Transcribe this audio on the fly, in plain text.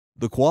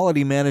The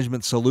quality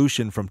management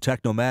solution from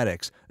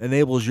Technomatics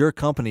enables your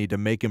company to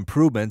make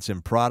improvements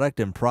in product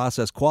and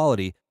process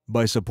quality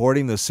by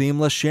supporting the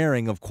seamless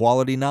sharing of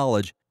quality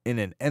knowledge in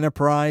an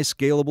enterprise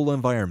scalable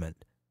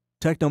environment.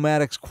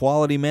 Technomatics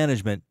Quality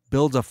Management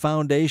builds a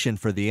foundation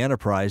for the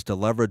enterprise to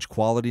leverage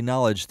quality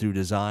knowledge through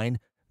design,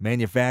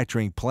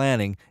 manufacturing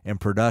planning, and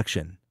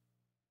production.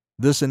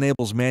 This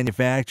enables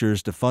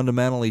manufacturers to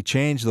fundamentally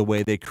change the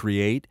way they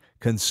create,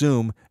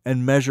 consume,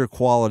 and measure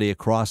quality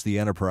across the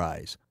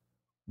enterprise.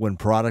 When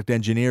product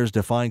engineers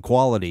define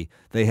quality,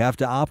 they have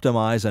to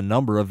optimize a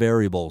number of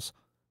variables.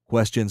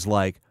 Questions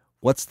like,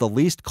 what's the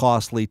least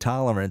costly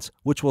tolerance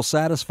which will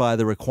satisfy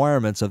the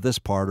requirements of this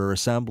part or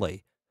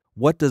assembly?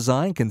 What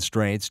design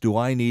constraints do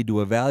I need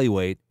to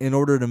evaluate in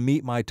order to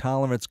meet my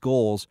tolerance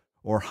goals,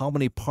 or how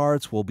many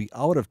parts will be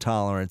out of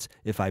tolerance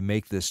if I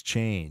make this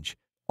change?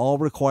 All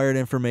required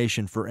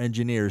information for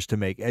engineers to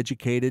make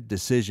educated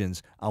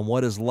decisions on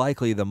what is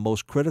likely the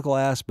most critical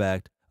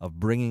aspect of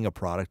bringing a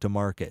product to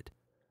market.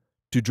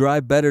 To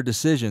drive better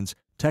decisions,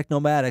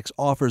 Technomatics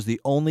offers the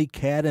only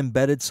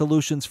CAD-embedded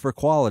solutions for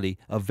quality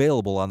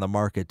available on the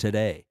market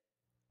today.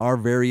 Our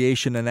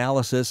variation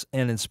analysis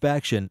and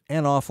inspection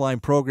and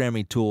offline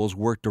programming tools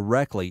work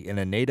directly in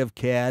a native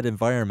CAD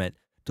environment,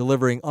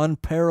 delivering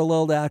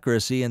unparalleled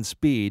accuracy and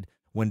speed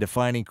when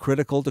defining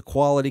critical to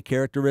quality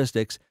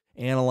characteristics,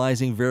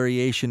 analyzing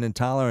variation and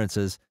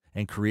tolerances,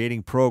 and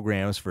creating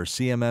programs for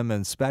CMM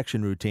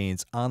inspection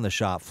routines on the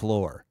shop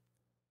floor.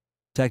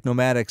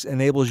 Technomatics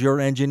enables your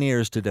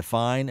engineers to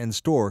define and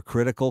store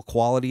critical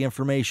quality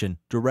information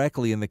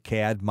directly in the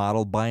CAD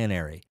model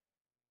binary.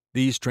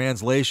 These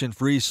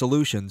translation-free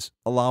solutions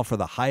allow for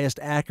the highest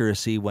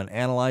accuracy when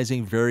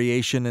analyzing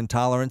variation and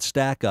tolerance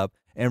stack-up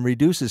and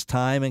reduces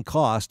time and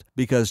cost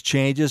because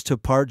changes to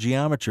part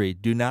geometry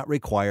do not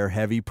require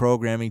heavy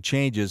programming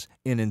changes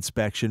in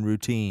inspection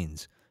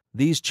routines.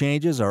 These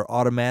changes are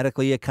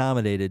automatically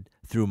accommodated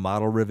through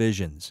model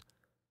revisions.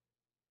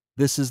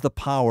 This is the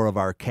power of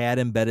our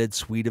CAD-embedded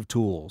suite of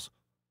tools.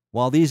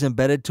 While these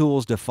embedded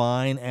tools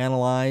define,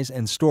 analyze,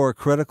 and store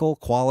critical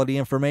quality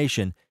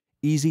information,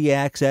 easy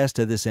access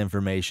to this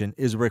information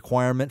is a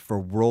requirement for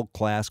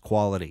world-class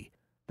quality.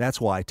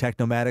 That's why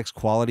Technomatics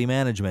Quality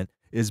Management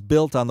is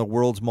built on the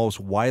world's most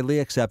widely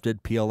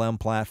accepted PLM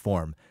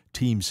platform,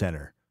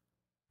 Teamcenter.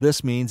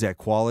 This means that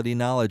quality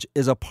knowledge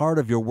is a part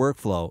of your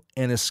workflow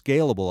and is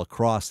scalable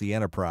across the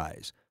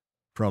enterprise.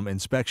 From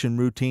inspection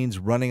routines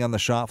running on the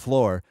shop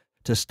floor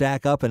to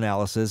stack-up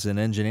analysis in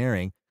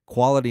engineering,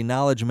 quality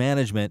knowledge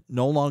management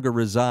no longer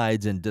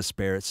resides in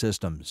disparate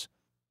systems.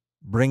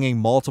 Bringing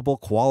multiple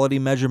quality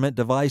measurement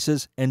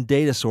devices and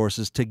data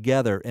sources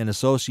together in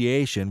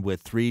association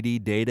with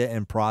 3D data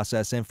and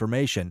process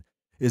information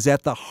is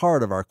at the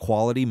heart of our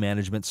quality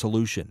management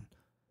solution.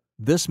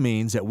 This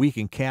means that we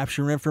can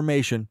capture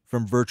information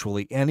from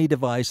virtually any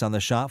device on the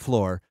shop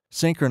floor,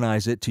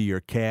 synchronize it to your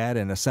CAD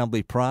and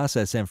assembly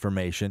process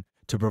information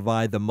to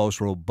provide the most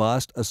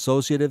robust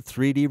associative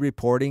 3D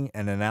reporting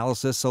and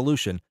analysis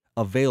solution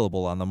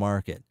available on the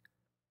market.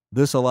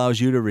 This allows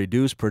you to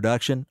reduce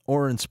production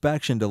or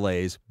inspection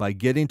delays by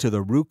getting to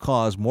the root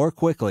cause more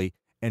quickly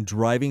and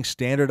driving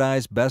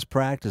standardized best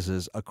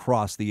practices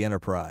across the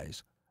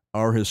enterprise.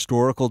 Our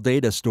historical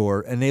data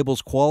store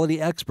enables quality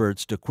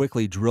experts to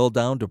quickly drill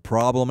down to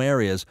problem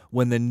areas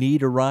when the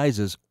need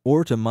arises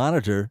or to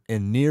monitor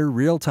in near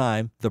real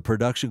time the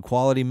production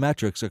quality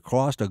metrics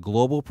across a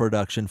global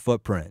production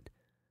footprint.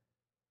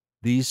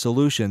 These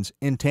solutions,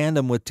 in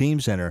tandem with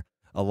Teamcenter,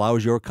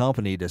 allows your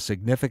company to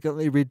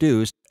significantly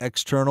reduce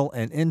external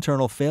and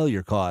internal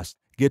failure costs,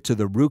 get to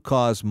the root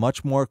cause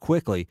much more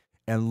quickly,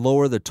 and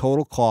lower the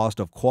total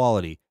cost of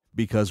quality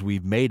because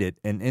we've made it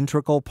an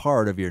integral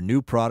part of your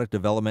new product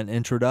development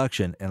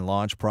introduction and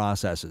launch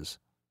processes.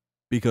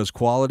 Because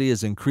quality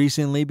is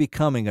increasingly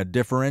becoming a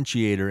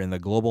differentiator in the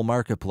global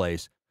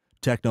marketplace,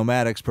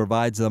 Technomatics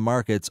provides the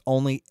market's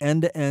only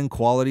end-to-end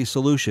quality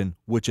solution,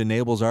 which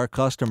enables our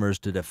customers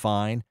to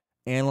define,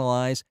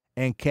 analyze,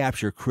 and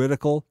capture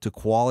critical to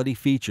quality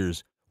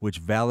features which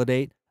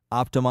validate,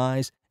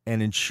 optimize,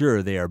 and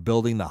ensure they are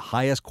building the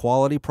highest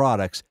quality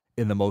products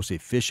in the most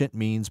efficient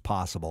means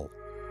possible.